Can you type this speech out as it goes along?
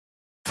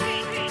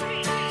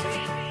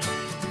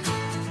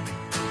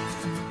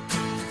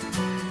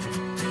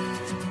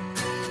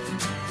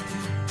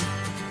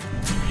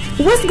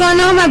What's going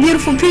on, my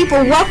beautiful people?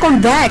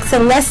 Welcome back to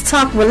Let's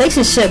Talk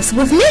Relationships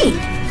with me,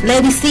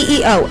 Lady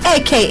CEO,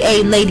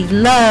 aka Lady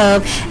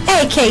Love,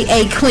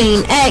 aka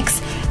Queen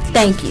X.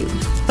 Thank you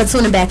for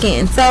tuning back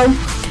in. So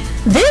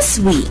this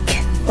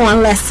week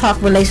on Let's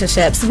Talk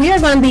Relationships, we are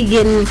going to be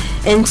getting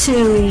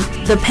into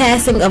the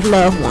passing of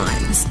loved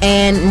ones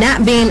and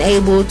not being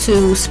able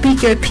to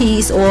speak your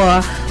piece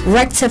or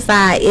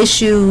rectify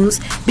issues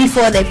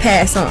before they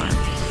pass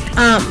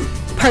on.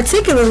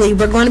 Particularly,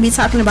 we're going to be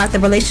talking about the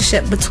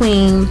relationship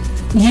between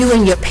you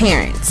and your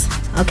parents.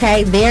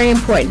 Okay, very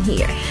important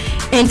here.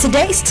 And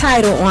today's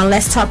title on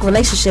Let's Talk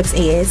Relationships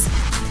is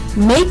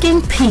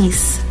Making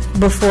Peace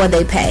Before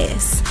They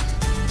Pass.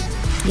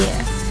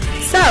 Yeah.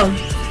 So,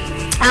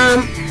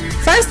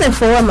 first and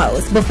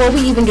foremost, before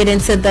we even get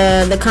into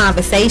the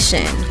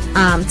conversation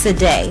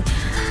today,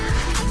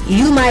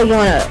 you might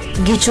want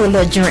to get you a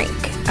little drink.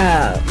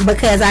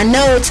 Because I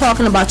know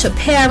talking about your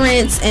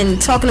parents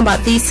and talking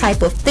about these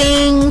type of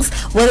things,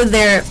 whether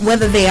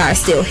they are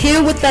still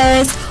here with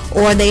us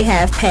or they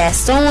have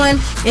passed on,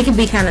 it can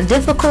be kind of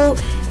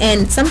difficult.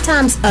 And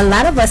sometimes a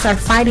lot of us are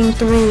fighting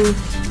through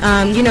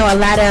a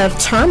lot of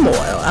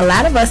turmoil. A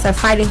lot of us are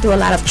fighting through a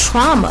lot of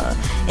trauma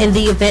in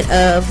the event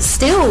of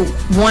still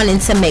wanting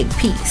to make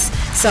peace.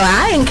 So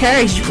I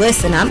encourage you,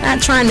 listen, I'm not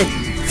trying to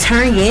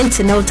turn you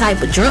into no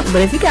type of drunk,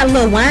 but if you got a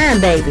little wine,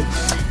 baby,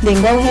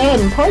 then go ahead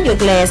and pour your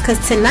glass, because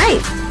tonight,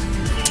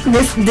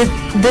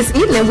 this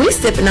evening, we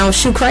sipping on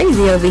Shoe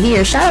Crazy over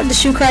here. Shout out to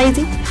Shoe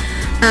Crazy.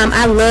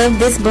 I love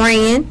this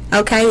brand.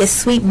 Okay, it's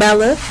Sweet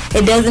Bella.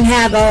 It doesn't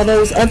have all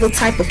those other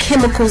type of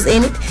chemicals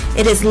in it.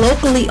 It is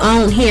locally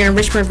owned here in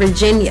Richmond,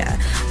 Virginia.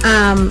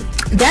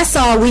 That's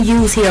all we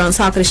use here on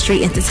Talk of the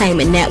Street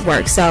Entertainment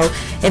Network. So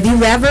if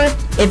you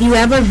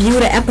ever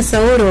viewed an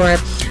episode or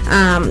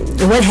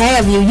what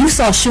have you, you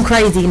saw Shoe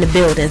Crazy in the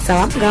building. So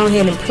I'm going to go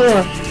ahead and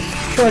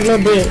pour a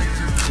little bit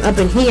up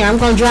in here. I'm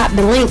going to drop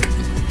the link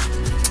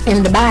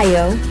in the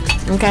bio.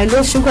 Okay,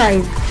 little Shoe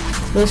Crazy,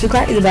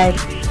 baby,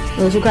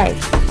 little Shoe Crazy.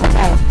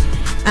 Okay,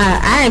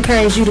 I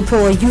encourage you to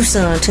pour you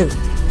some too.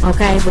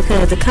 Okay,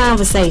 because the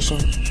conversation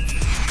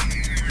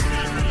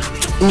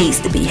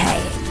needs to be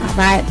had. All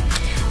right.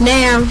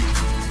 Now,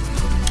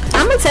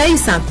 I'm going to tell you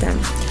something.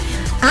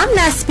 I'm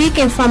not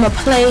speaking from a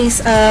place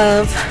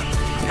of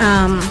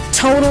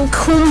total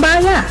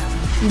kumbaya.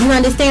 You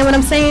understand what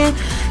I'm saying?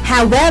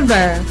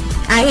 However,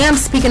 I am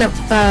speaking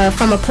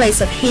from a place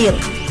of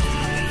healing.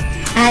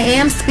 I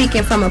am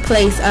speaking from a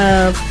place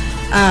of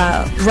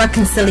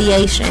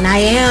reconciliation. I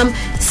am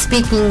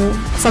speaking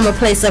from a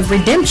place of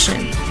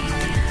redemption.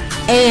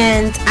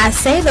 And I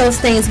say those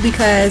things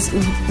because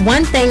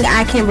one thing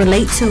I can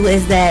relate to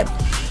is that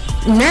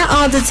not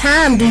all the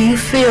time do you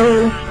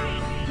feel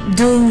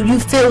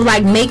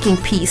like making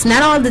peace.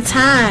 Not all the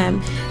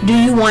time do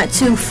you want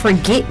to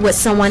forget what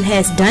someone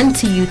has done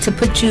to you to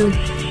put you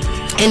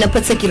in a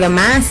particular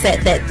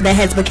mindset that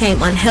has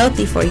become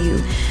unhealthy for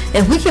you.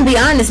 If we can be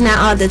honest, not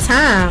all the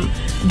time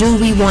do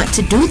we want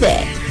to do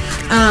that.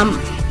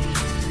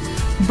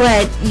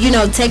 But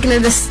taking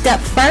it a step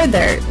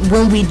further,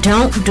 when we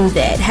don't do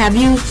that, have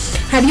you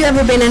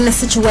ever been in a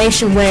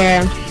situation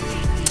where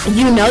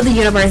the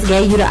universe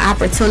gave you the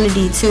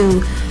opportunity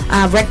to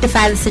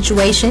rectify the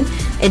situation?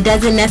 It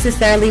doesn't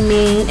necessarily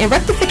mean, and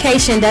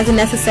rectification doesn't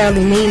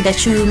necessarily mean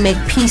that you make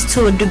peace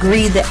to a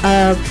degree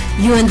of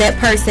you and that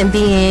person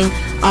being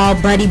all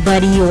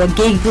buddy-buddy or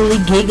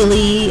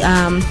giggly.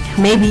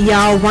 Maybe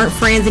y'all weren't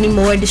friends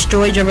anymore,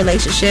 destroyed your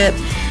relationship.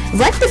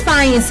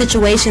 Rectifying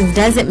situations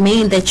doesn't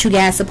mean that you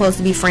guys are supposed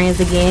to be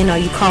friends again or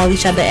you call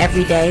each other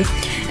every day.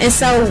 And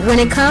so when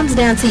it comes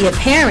down to your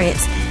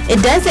parents,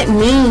 it doesn't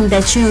mean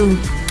that you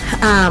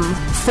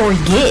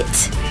forget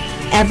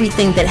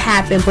everything that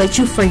happened, but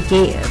you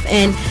forgive.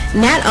 And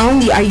not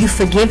only are you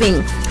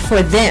forgiving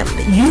for them,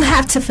 you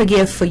have to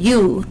forgive for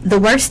you. The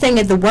worst thing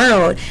in the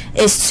world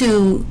is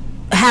to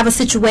have a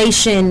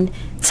situation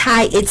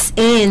tie its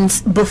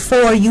ends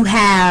before you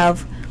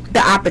have the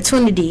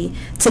opportunity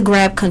to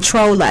grab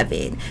control of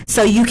it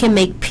so you can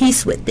make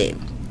peace with it.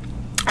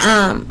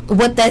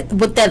 What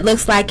that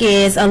looks like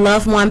is a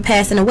loved one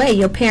passing away,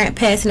 your parent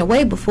passing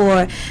away,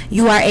 before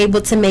you are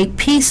able to make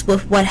peace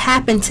with what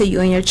happened to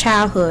you in your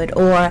childhood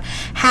or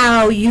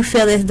how you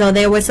feel as though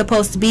they were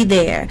supposed to be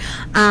there.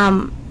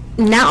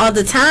 Not all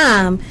the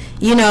time,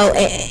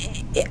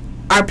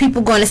 are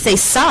people going to say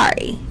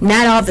sorry?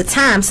 Not all the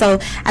time. So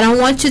I don't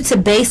want you to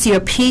base your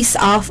peace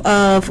off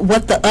of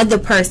what the other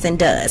person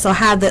does or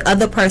how the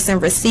other person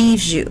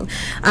receives you,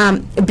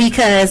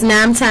 because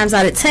 9 times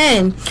out of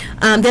 10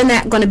 they're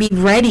not going to be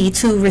ready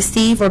to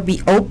receive or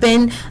be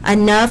open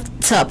enough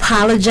to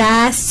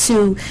apologize,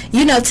 to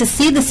to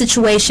see the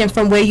situation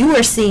from where you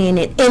are seeing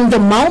it in the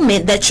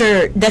moment that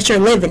you're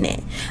living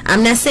in.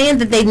 I'm not saying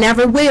that they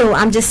never will.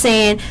 I'm just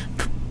saying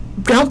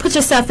don't put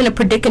yourself in a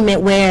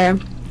predicament where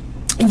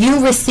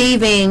you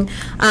receiving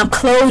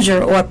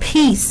closure or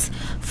peace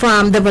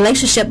from the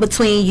relationship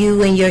between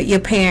you and your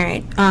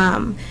parent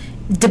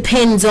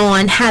depends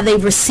on how they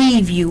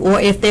receive you or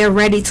if they're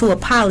ready to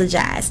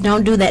apologize.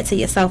 Don't do that to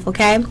yourself,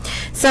 okay?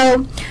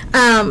 So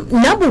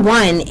number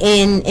one,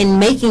 in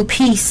making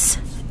peace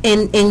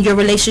in your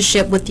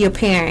relationship with your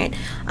parent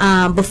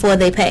before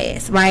they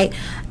pass, right?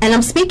 And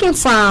I'm speaking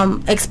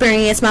from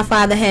experience. My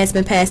father has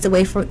been passed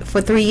away for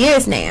 3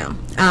 years now,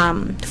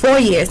 4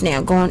 years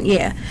now,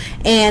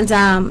 and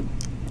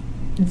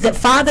the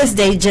Father's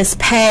Day just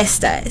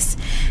passed us,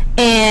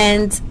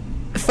 and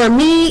for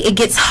me it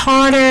gets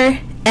harder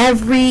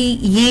every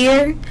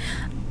year,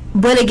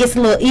 but it gets a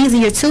little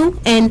easier too.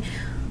 And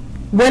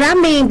what I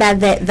mean by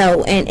that,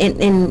 though,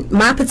 in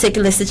my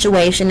particular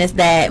situation, is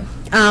that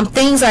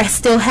things are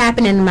still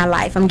happening in my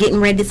life. I'm getting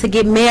ready to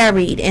get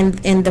married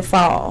in the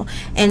fall,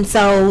 and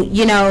so,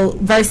 you know,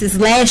 versus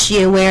last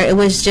year where it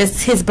was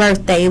just his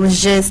birthday, it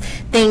was just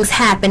things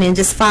happening,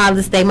 just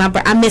Father's Day,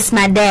 I miss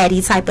my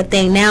daddy type of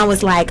thing. Now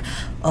it's like,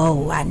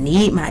 oh, I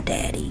need my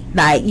daddy,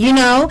 like, you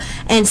know.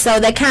 And so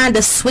that kind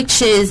of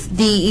switches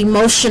the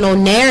emotional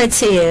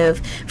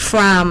narrative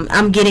from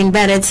I'm getting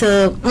better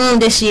to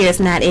this year's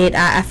not it.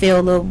 I feel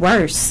a little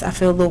worse.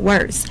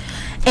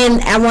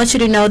 And I want you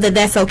to know that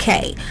that's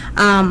okay.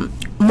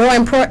 More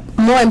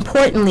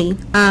importantly,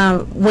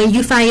 when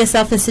you find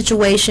yourself in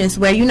situations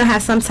where, you know how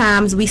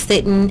sometimes we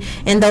sit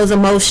in those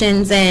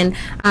emotions, and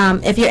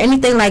if you're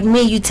anything like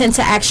me, you tend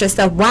to ask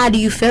yourself, why do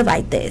you feel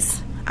like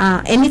this?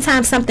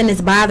 Anytime something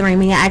is bothering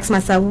me, I ask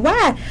myself,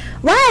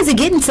 why is it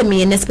getting to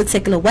me in this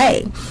particular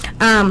way?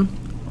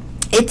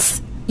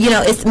 It's, you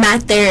know, it's my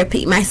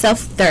therapy, my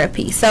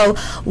self-therapy. So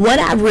what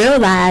I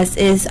realized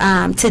is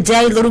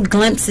today, little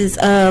glimpses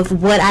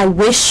of what I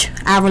wish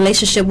our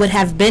relationship would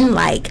have been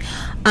like,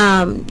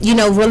 you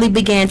know, really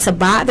began to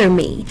bother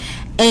me.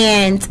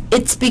 And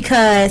it's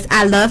because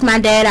I love my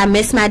dad, I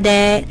miss my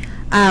dad,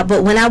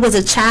 but when I was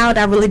a child,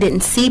 I really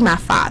didn't see my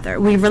father.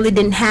 We really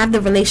didn't have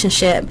the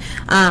relationship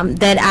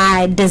that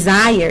I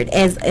desired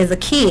as a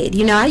kid.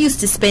 You know, I used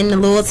to spend a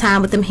little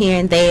time with him here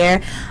and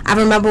there. I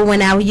remember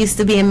when I used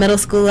to be in middle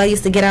school, I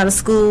used to get out of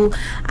school.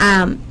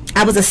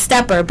 I was a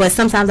stepper, but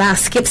sometimes I'll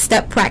skip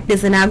step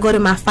practice and I'll go to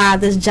my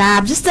father's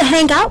job just to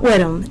hang out with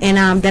him.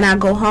 And then I'll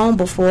go home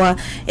before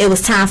it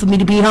was time for me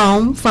to be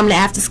home from the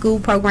after school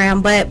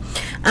program. But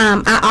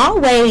I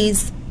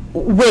always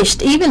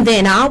wished, even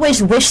then, I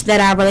always wished that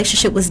our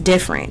relationship was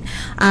different.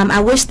 I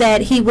wish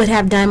that he would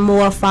have done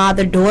more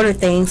father-daughter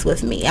things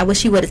with me. I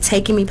wish he would have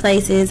taken me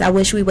places. I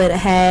wish we would have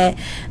had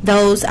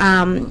those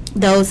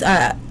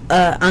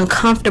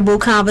uncomfortable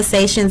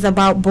conversations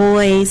about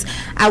boys.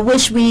 I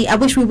wish we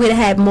would have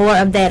had more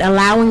of that,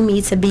 allowing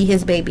me to be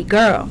his baby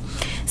girl.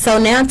 So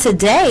now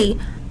today,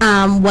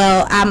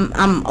 well,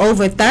 I'm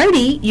over 30,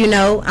 you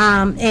know,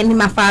 and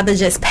my father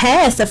just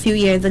passed a few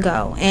years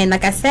ago. And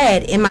like I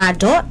said, in my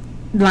adult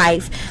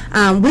life,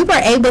 we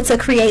were able to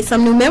create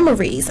some new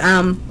memories.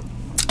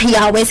 He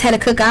always had a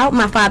cookout.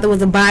 My father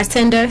was a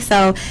bartender,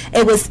 so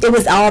it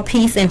was all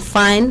peace and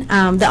fun.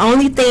 The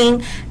only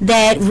thing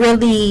that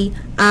really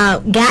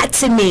got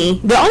to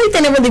me, the only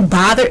thing that really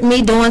bothered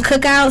me doing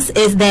cookouts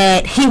is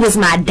that he was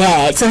my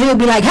dad. So he would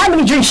be like, how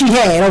many drinks you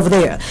had over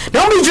there?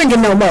 Don't be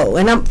drinking no more.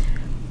 And I'm,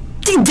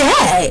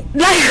 Dad,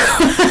 like,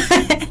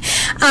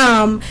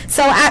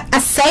 so I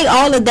say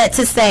all of that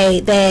to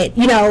say that,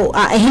 you know,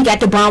 he got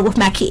to bond with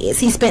my kids.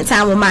 He spent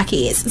time with my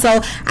kids.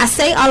 So I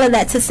say all of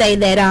that to say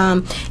that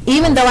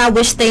even though I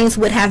wish things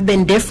would have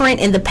been different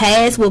in the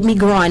past with me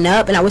growing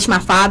up, and I wish my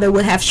father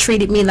would have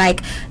treated me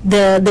like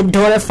the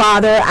daughter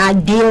father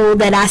ideal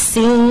that I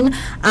seen,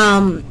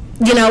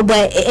 you know,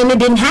 and it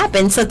didn't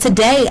happen. So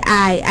today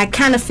I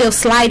kind of feel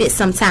slighted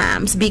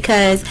sometimes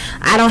because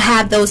I don't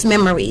have those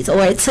memories,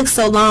 or it took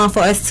so long for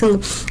us to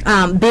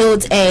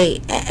build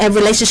a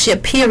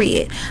relationship,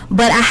 period.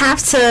 But I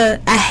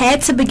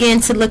had to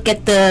begin to look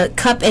at the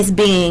cup as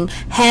being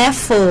half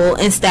full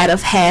instead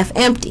of half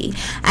empty.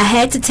 I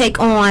had to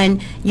take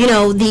on, you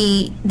know,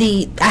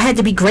 I had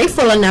to be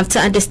grateful enough to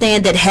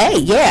understand that, hey,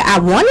 yeah, I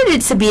wanted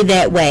it to be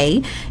that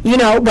way, you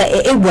know, but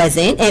it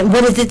wasn't. And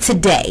what is it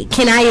today?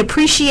 Can I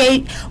appreciate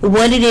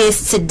what it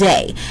is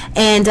today,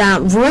 and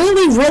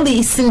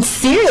really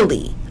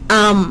sincerely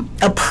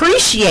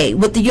appreciate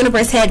what the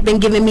universe had been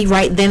giving me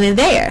right then and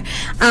there?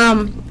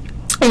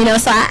 You know,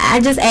 so I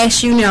just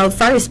ask you, you know,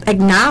 first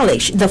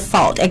acknowledge the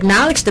fault,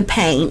 acknowledge the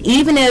pain,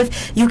 even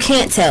if you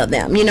can't tell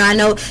them. You know, I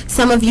know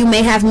some of you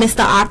may have missed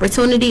the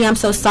opportunity. I'm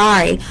so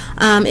sorry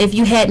if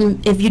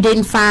you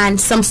didn't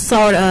find some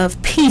sort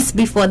of peace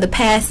before the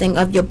passing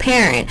of your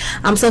parent.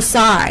 I'm so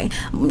sorry,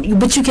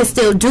 but you can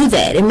still do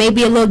that. It may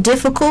be a little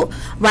difficult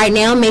right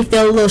now, it may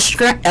feel a little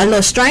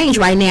strange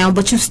right now,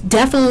 but you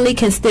definitely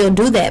can still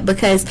do that,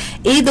 because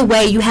either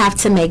way, you have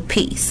to make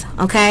peace.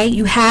 Okay,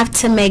 you have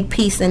to make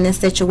peace in this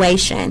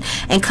situation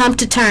and come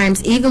to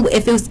terms, even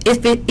if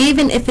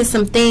it's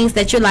some things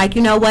that you're like,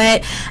 you know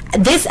what,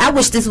 I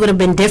wish this would have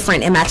been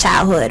different in my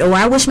childhood, or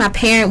I wish my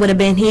parent would have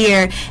been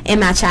here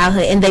in my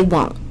childhood, and they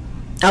won't.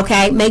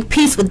 Okay, make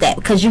peace with that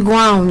because you're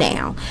grown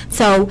now.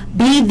 So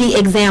be the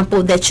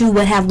example that you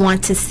would have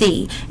want to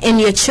see in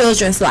your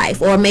children's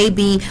life, or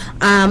maybe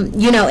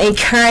you know,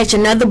 encourage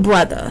another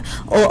brother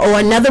or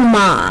another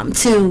mom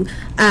to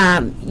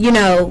you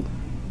know,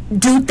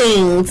 do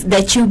things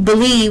that you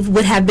believe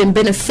would have been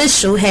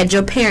beneficial had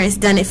your parents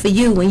done it for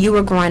you when you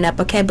were growing up.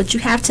 Okay, but you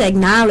have to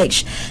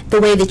acknowledge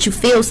the way that you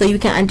feel so you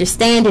can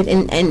understand it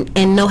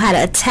and know how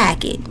to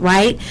attack it,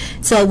 right?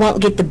 So it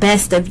won't get the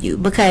best of you,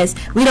 because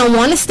we don't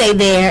want to stay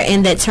there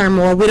in that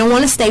turmoil. We don't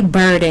want to stay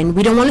burdened.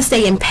 We don't want to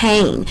stay in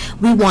pain.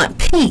 We want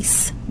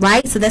peace,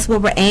 right? So that's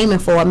what we're aiming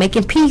for,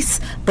 making peace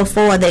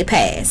before they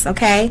pass.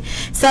 Okay,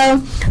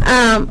 so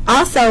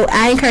also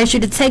I encourage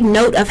you to take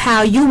note of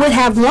how you would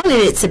have wanted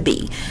it to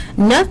be.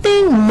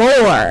 Nothing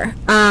more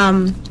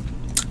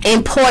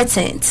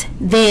important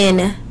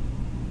than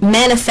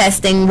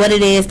manifesting what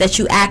it is that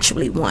you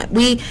actually want.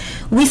 We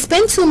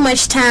spend too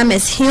much time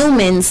as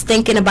humans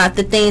thinking about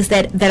the things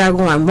that are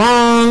going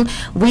wrong.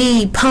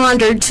 We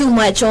ponder too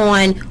much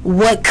on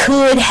what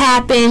could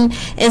happen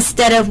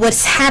instead of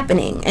what's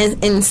happening,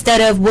 and instead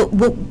of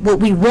what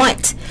we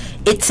want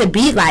it to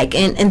be like.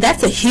 And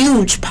that's a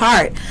huge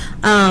part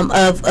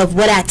of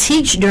what I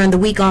teach during the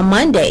week on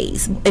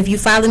Mondays. If you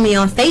follow me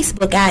on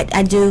Facebook,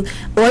 I do,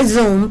 or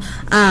Zoom,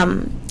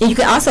 and you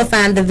can also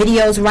find the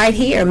videos right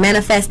here,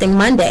 Manifesting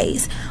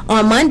Mondays.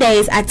 On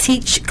Mondays, I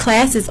teach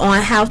classes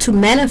on how to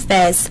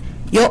manifest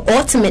your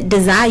ultimate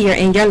desire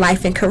in your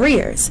life and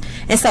careers.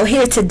 And so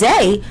here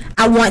today,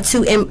 I want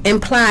to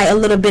imply a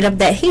little bit of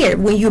that here.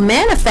 When you're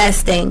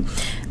manifesting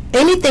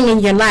anything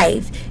in your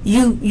life,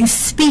 you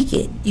speak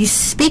it. You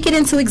speak it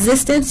into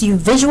existence, you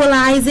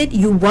visualize it,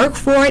 you work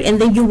for it,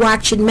 and then you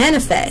watch it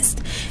manifest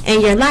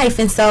in your life.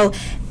 And so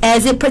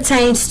as it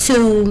pertains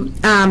to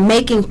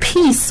making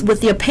peace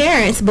with your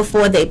parents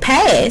before they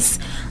pass,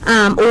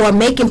 or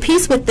making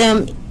peace with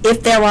them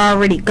if they're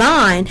already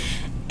gone,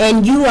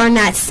 and you are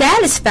not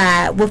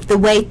satisfied with the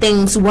way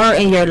things were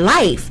in your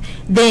life,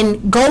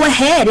 then go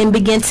ahead and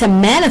begin to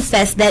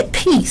manifest that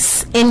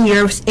peace in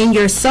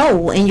your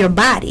soul, in your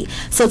body.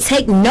 So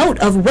take note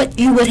of what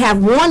you would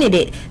have wanted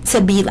it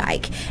to be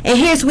like. And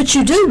here's what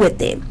you do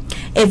with it.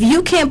 If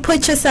you can't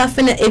put yourself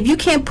in if you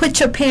can't put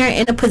your parent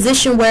in a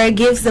position where it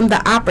gives them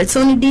the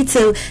opportunity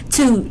to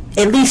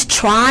at least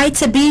try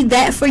to be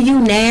that for you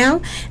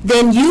now,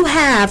 then you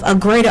have a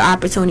greater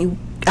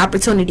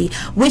opportunity,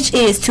 which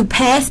is to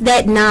pass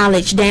that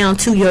knowledge down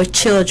to your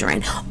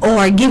children,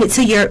 or give it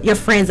to your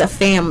friends or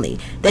family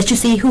that you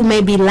see who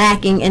may be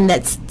lacking in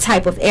that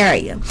type of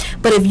area.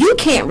 But if you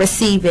can't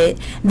receive it,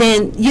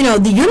 then you know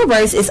the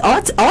universe is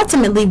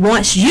ultimately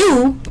wants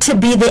you to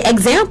be the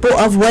example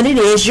of what it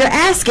is you're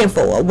asking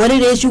for, what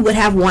it is you would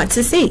have want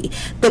to see.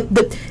 But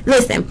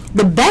listen,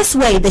 the best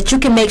way that you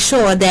can make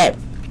sure that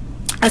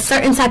a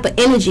certain type of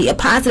energy, a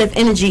positive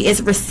energy,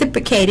 is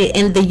reciprocated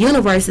in the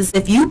universe is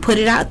if you put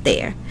it out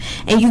there.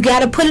 And you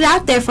got to put it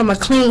out there from a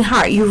clean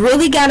heart. You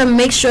really got to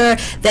make sure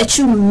that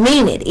you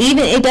mean it.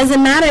 Even it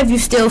doesn't matter if you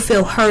still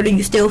feel hurt or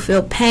you still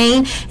feel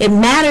pain. It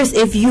matters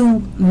if you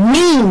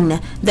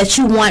mean that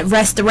you want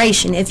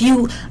restoration. If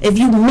you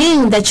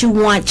mean that you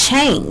want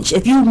change.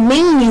 If you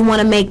mean you want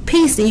to make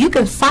peace, then you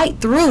can fight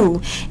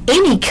through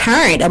any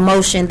current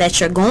emotion that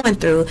you're going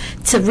through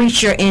to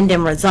reach your end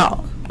and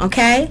result.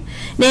 Okay,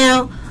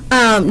 now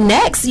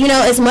next, you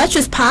know, as much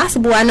as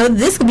possible, I know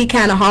this can be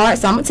kind of hard,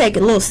 so I'm gonna take a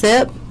little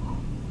sip.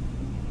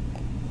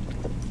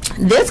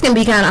 This can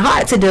be kind of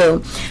hard to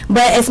do,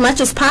 but as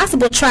much as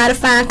possible, try to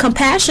find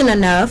compassion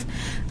enough,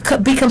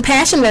 be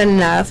compassionate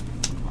enough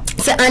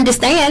to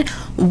understand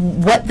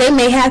what they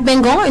may have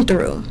been going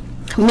through,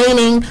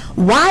 meaning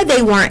why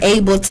they weren't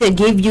able to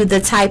give you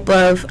the type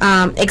of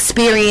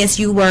experience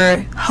you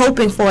were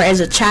hoping for as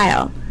a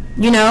child.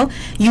 You know,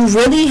 you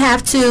really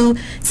have to,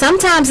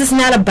 sometimes it's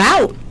not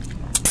about,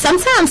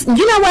 sometimes,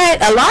 you know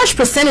what, a large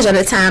percentage of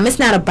the time it's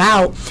not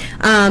about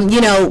you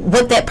know,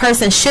 what that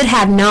person should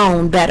have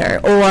known better,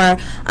 or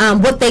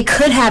what they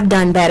could have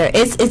done better.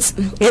 It's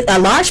a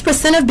large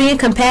percent of being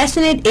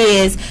compassionate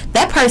is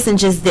that person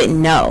just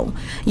didn't know.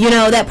 You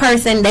know, that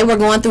person, they were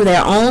going through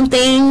their own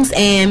things,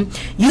 and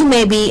you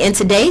may be, in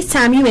today's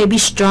time, you may be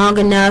strong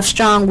enough,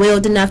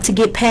 strong-willed enough to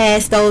get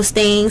past those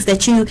things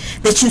that you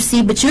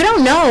see, but you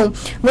don't know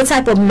what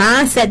type of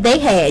mindset they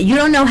had. You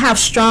don't know how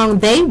strong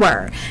they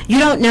were. You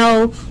don't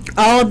know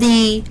all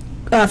the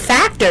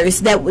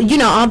factors that, you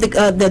know, all the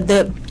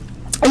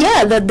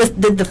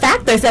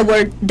factors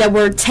that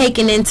were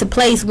taken into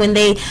place when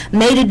they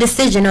made a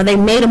decision or they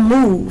made a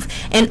move.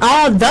 And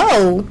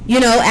although, you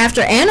know,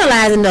 after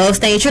analyzing those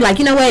things, you're like,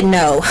 you know what,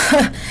 no,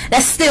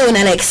 that's still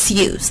an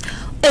excuse.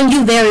 And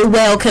you very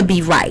well could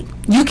be right.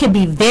 You could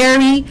be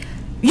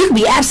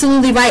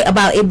absolutely right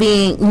about it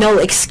being no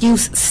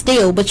excuse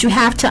still, but you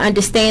have to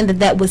understand that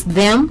that was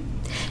them,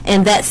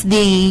 and that's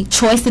the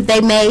choice that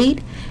they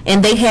made,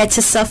 and they had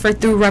to suffer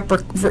through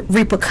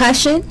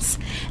repercussions.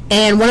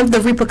 And one of the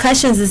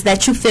repercussions is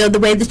that you feel the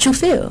way that you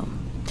feel,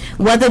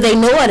 whether they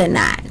know it or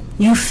not.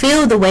 You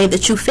feel the way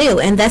that you feel,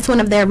 and that's one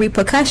of their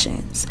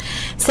repercussions.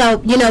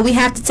 So, you know, we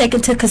have to take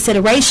into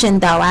consideration,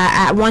 though,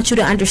 I want you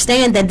to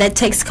understand that that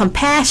takes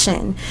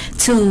compassion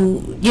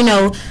to, you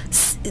know,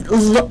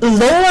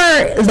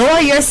 lower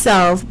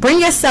yourself,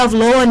 bring yourself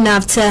low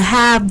enough to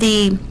have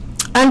the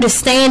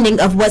understanding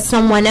of what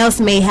someone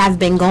else may have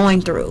been going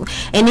through.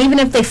 And even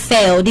if they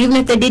failed, even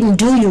if they didn't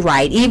do you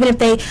right, even if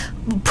they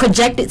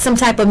projected some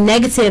type of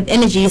negative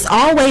energy, it's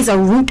always a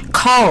root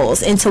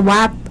cause into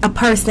why a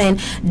person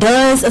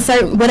does a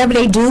certain, whatever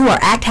they do or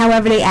act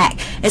however they act.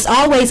 It's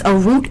always a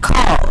root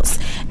cause.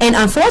 And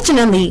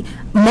unfortunately,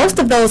 most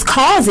of those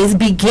causes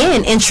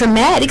begin in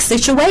traumatic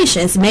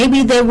situations.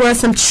 Maybe there was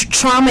some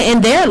trauma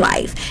in their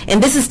life,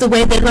 and this is the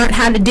way they learned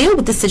how to deal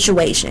with the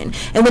situation.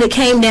 And when it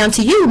came down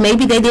to you,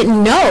 maybe they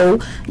didn't know,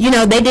 you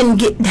know, they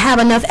didn't have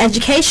enough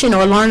education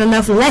or learn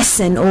enough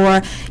lesson,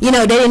 or, you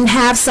know, they didn't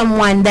have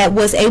someone that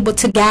was able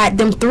to guide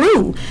them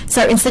through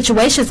certain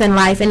situations in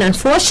life, and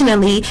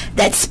unfortunately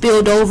that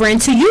spilled over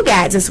into you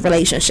guys'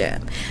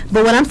 relationship.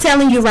 But what I'm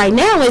telling you right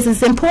now is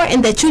it's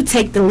important that you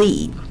take the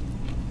lead.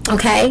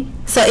 Okay,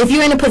 so if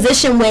you're in a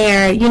position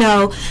where, you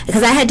know,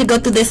 because I had to go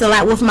through this a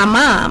lot with my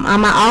mom,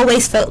 I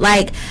always felt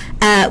like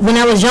when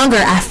I was younger,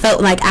 I felt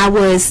like I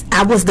was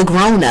the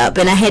grown-up,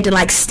 and I had to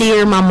like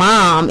steer my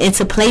mom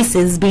into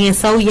places being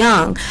so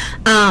young.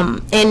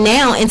 And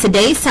now in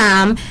today's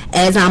time,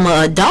 as I'm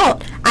an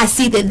adult, I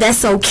see that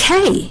that's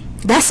okay.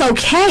 That's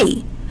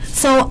okay.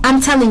 So I'm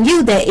telling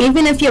you that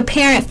even if your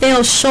parent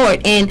fell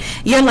short and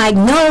you're like,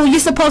 no, you're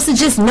supposed to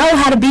just know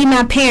how to be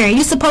my parent.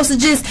 You're supposed to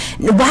just,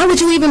 why would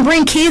you even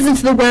bring kids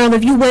into the world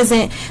if you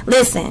wasn't?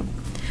 Listen,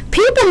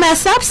 people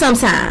mess up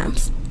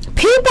sometimes.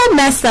 People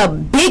mess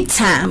up big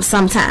time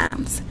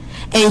sometimes.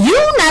 And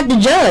you're not the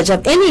judge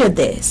of any of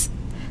this.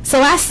 So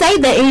I say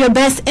that in your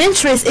best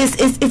interest,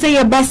 it's in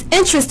your best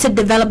interest to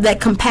develop that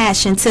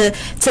compassion, to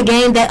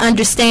gain that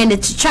understanding,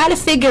 to try to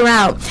figure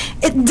out.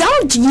 You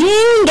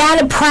ain't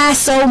gotta pry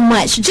so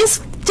much.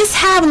 Just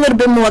have a little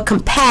bit more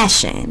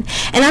compassion.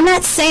 And I'm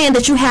not saying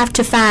that you have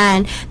to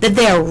find that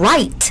they're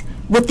right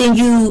within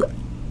you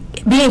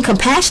being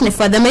compassionate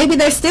for them. Maybe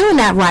they're still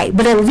not right,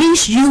 but at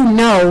least you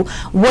know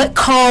what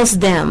caused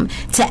them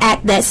to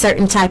act that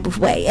certain type of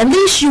way. At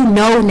least you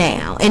know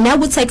now, and that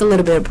would take a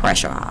little bit of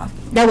pressure off.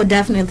 That would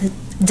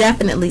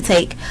definitely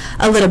take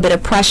a little bit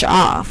of pressure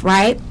off,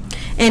 right?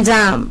 And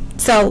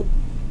so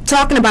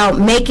talking about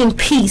making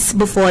peace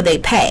before they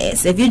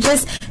pass. If you're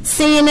just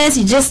seeing this,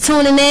 you're just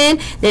tuning in,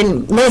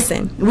 then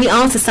listen, we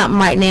on to something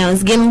right now.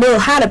 It's getting a little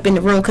hot up in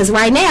the room, because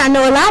right now I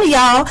know a lot of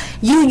y'all,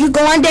 you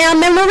going down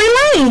memory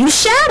lane, you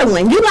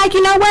shadowing, you like,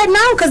 you know what,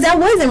 no, because that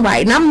wasn't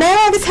right, and I'm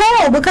mad as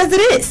hell because of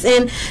this,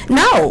 and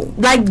no,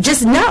 like,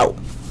 just no.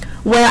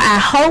 Well, I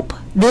hope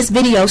this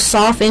video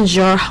softens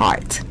your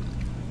heart,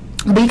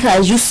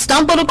 because you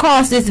stumbled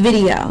across this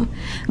video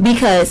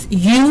because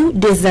you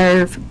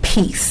deserve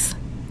peace.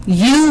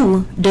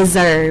 You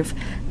deserve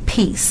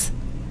peace.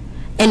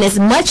 And as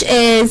much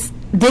as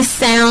this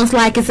sounds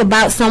like it's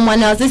about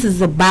someone else, this is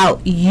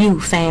about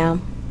you,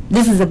 fam.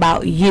 This is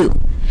about you.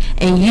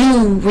 And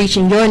you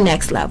reaching your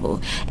next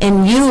level.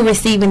 And you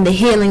receiving the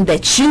healing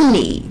that you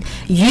need.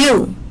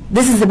 You.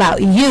 This is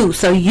about you.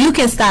 So you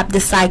can stop the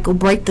cycle,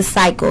 break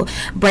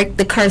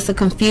the curse of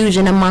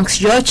confusion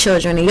amongst your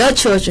children and your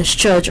children's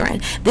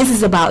children. This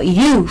is about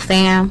you,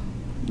 fam.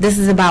 This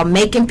is about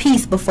making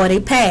peace before they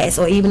pass,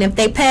 or even if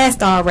they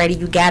passed already,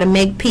 you got to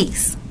make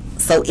peace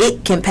so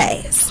it can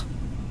pass.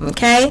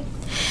 Okay?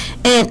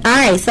 And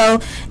alright, so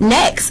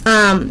next,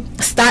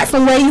 start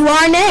from where you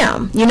are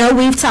now. You know,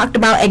 we've talked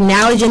about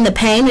acknowledging the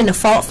pain and the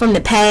fault from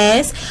the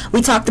past.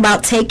 We talked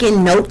about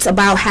taking notes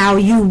about how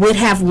you would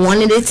have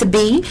wanted it to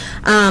be,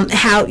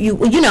 how you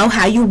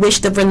wish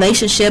the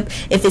relationship,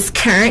 if it's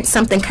current,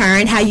 something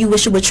current, how you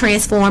wish it would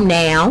transform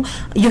now.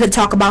 You could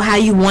talk about how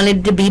you wanted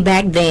it to be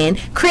back then.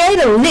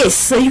 Create a list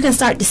so you can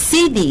start to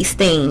see these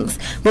things.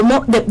 But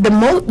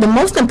the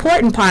most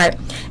important part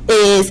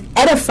is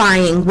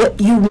edifying what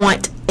you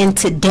want in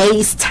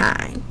today's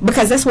time,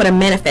 because that's what a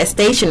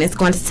manifestation is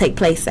going to take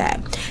place at.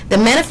 The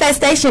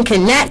manifestation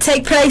cannot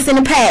take place in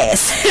the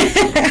past.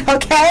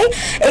 Okay,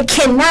 it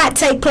cannot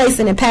take place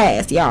in the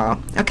past,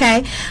 y'all.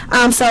 Okay,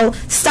 so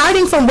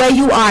starting from where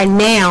you are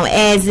now,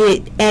 as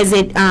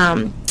it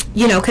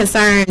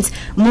concerns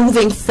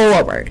moving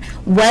forward,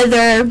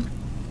 whether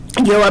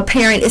your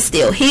parent is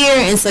still here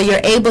and so you're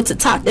able to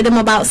talk to them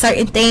about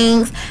certain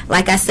things.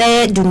 Like I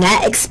said, do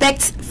not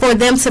expect for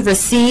them to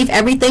receive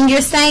everything you're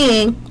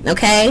saying.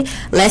 Okay,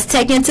 let's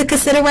take into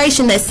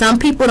consideration that some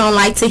people don't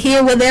like to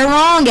hear where they're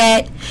wrong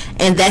at,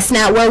 and that's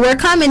not where we're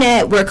coming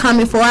at. We're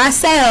coming for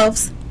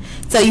ourselves.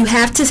 So you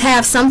have to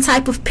have some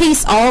type of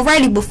peace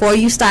already before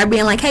you start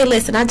being like, hey,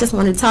 listen, I just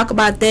wanted to talk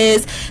about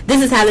this.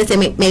 This is how this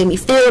made me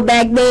feel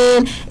back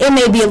then. It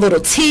may be a little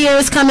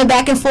tears coming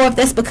back and forth.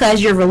 That's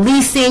because you're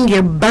releasing,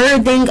 you're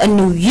birthing a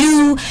new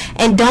you,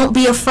 and don't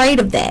be afraid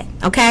of that,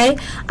 okay?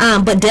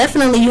 But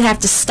definitely you have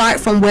to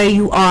start from where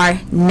you are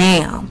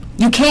now.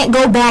 You can't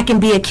go back and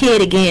be a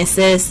kid again,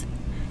 sis.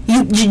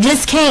 You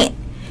just can't.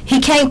 He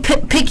can't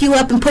pick you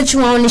up and put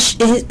you on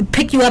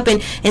pick you up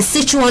and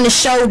sit you on his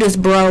shoulders,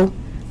 bro.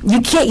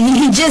 You can't.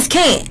 He just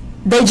can't.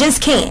 They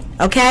just can't.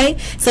 Okay,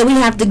 so we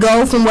have to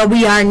go from where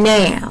we are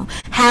now.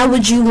 How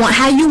you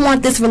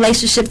want this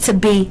relationship to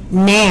be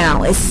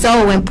now is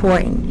so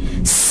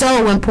important.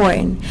 So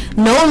important.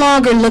 No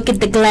longer look at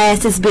the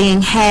glass as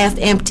being half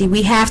empty.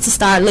 We have to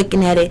start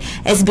looking at it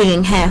as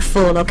being half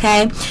full.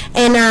 Okay,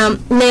 and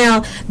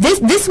now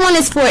this one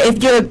is for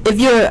if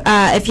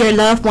your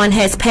loved one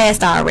has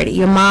passed already.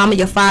 Your mom or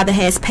your father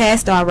has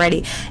passed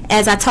already.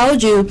 As I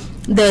told you,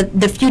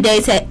 the few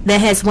days that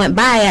has went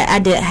by,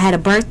 I had a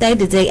birthday.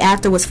 The day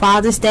after was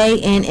Father's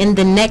Day, and in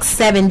the next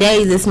 7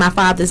 days is my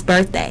father's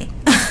birthday.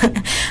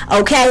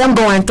 Okay, I'm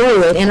going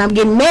through it, and I'm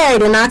getting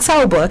married in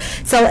October.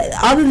 So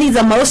all of these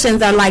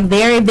emotions are like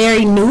very,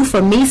 very new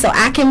for me, so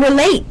I can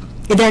relate.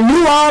 They're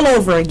new all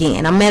over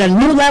again. I'm at a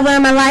new level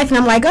in my life, and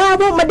I'm like, oh, I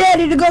want my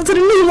daddy to go to the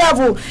new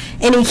level,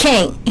 and he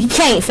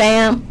can't,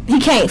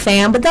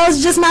 fam. But those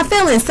are just my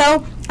feelings.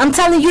 So I'm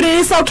telling you that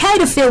it's okay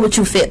to feel what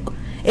you feel.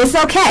 It's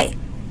okay.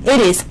 It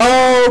is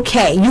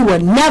okay. You will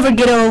never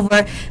get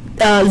over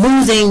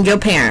losing your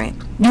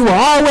parent. You will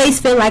always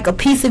feel like a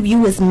piece of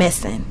you is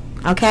missing.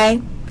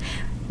 Okay?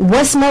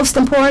 What's most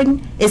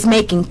important is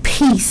making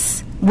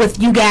peace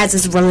with you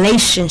guys'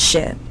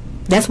 relationship.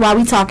 That's why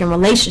we talking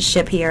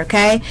relationship here,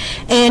 okay?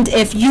 And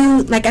if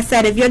you, like I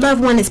said, if your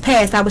loved one is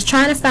passed, I was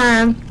trying to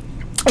find,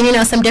 you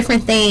know, some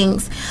different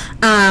things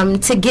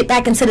to get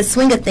back into the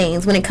swing of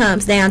things when it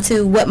comes down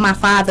to what my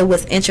father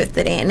was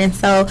interested in. And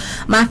so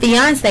my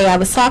fiance, I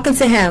was talking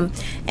to him,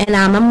 and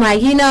I'm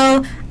like, you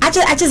know, I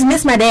just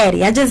miss my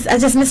daddy. I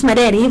just miss my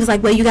daddy. He was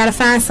like, well, you got to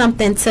find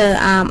something to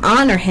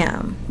honor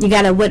him. You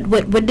got to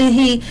what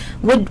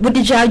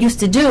did y'all used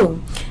to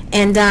do?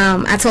 And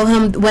I told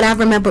him what I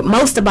remembered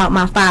most about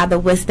my father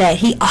was that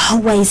he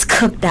always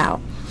cooked out.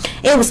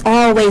 It was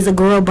always a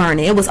grill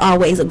burning. It was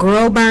always a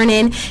grill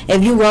burning.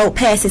 If you rode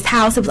past his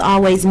house, it was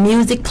always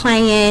music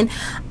playing.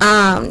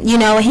 You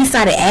know, he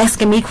started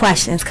asking me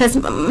questions because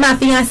my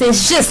fiance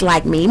is just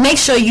like me. Make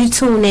sure you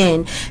tune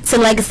in to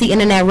Legacy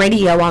Internet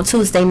Radio on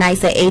Tuesday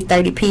nights at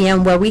 8:30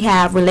 p.m. where we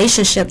have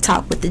relationship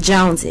talk with the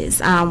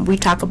Joneses. We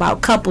talk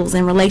about couples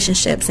and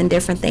relationships and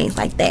different things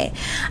like that.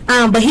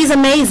 But he's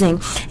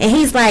amazing, and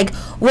he's like,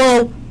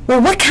 well,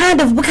 what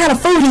kind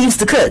of food he used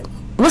to cook?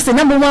 What's the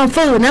 #1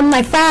 food? And I'm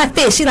like, fried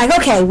fish. She's like,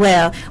 okay,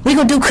 well, we're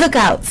going to do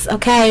cookouts,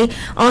 okay,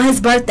 on his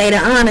birthday to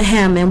honor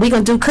him. And we're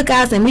going to do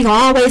cookouts, and we're going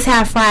to always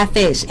have fried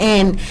fish.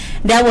 And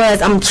that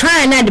was, I'm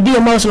trying not to be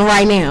emotional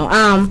right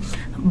now.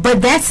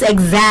 But that's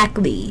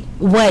exactly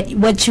what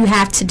you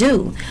have to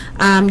do.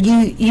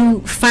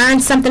 You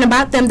find something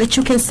about them that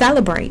you can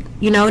celebrate.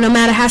 You know, no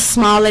matter how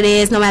small it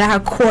is, no matter how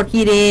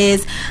quirky it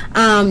is,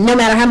 no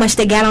matter how much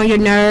they got on your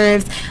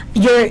nerves,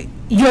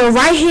 you're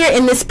right here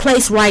in this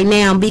place right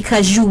now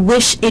because you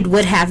wish it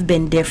would have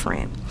been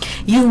different.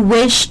 You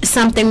wish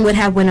something would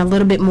have been a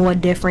little bit more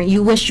different.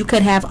 You wish you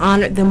could have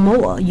honored them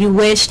more. You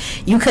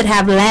wish you could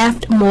have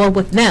laughed more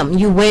with them.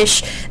 You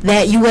wish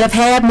that you would have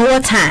had more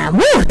time.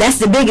 Woo, that's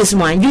the biggest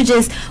one. You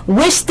just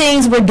wish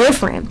things were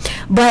different.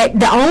 But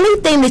the only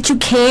thing that you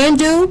can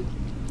do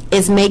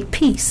is make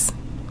peace.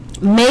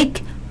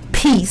 Make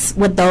peace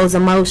with those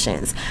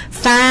emotions.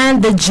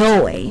 Find the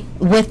joy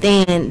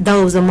within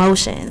those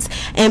emotions,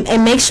 and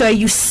make sure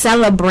you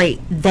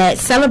celebrate that.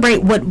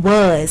 Celebrate what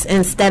was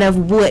instead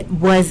of what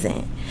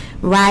wasn't,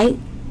 right?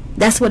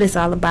 That's what it's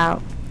all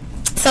about.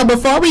 So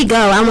before we go,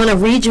 I want to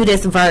read you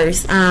this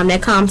verse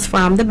that comes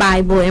from the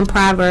Bible in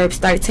Proverbs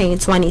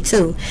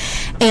 13:22,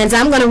 and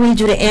I'm going to read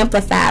you the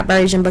Amplified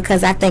version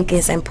because I think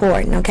it's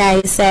important. Okay,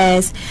 it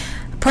says,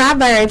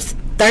 Proverbs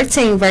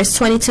 13 verse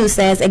 22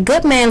 says, a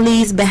good man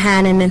leaves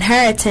behind an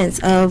inheritance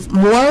of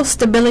moral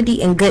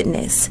stability and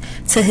goodness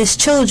to his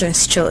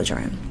children's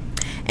children,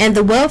 and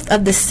the wealth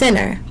of the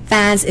sinner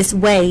finds its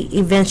way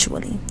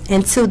eventually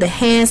into the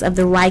hands of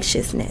the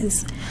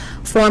righteousness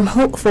for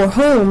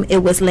whom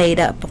it was laid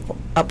up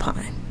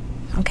upon.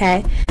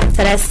 Okay,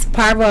 so that's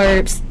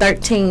Proverbs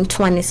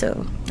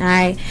 13:22. All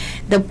right,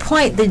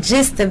 the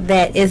gist of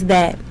that is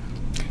that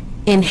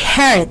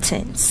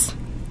inheritance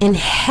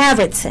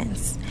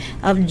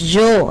of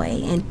joy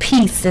and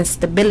peace and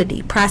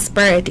stability,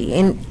 prosperity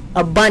and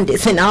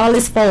abundance in all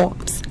its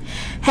forms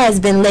has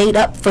been laid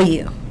up for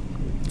you.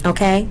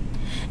 Okay?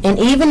 And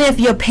even if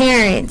your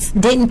parents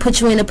didn't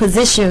put you in a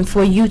position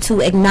for you to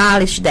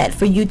acknowledge that,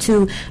 for you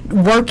to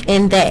work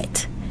in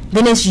that,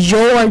 then it's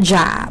your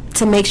job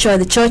to make sure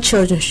that your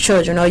children's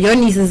children or your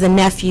nieces and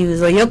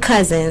nephews or your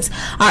cousins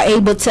are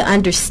able to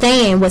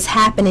understand what's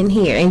happening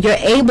here, and you're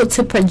able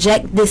to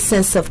project this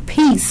sense of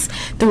peace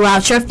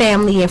throughout your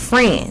family and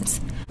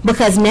friends.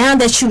 Because now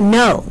that you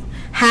know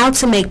how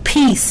to make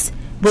peace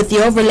with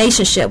your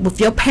relationship with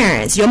your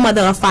parents, your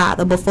mother or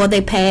father before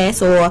they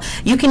pass, or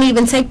you can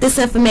even take this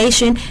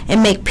information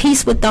and make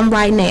peace with them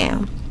right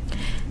now.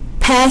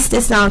 Pass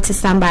this on to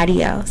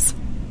somebody else.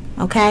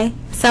 Okay?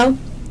 So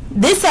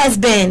This has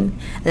been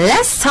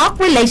Let's Talk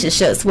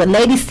Relationships with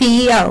Lady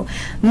CEO.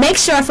 Make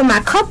sure for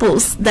my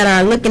couples that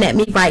are looking at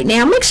me right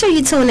now, make sure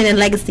you tune in to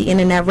Legacy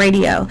Internet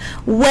Radio,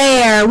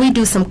 where we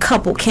do some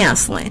couple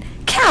counseling.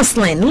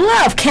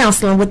 Love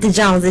counseling with the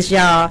Joneses,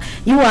 y'all.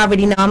 You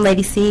already know I'm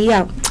Lady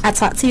CEO. I'll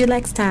talk to you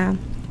next time.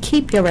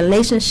 Keep your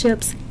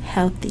relationships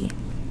healthy.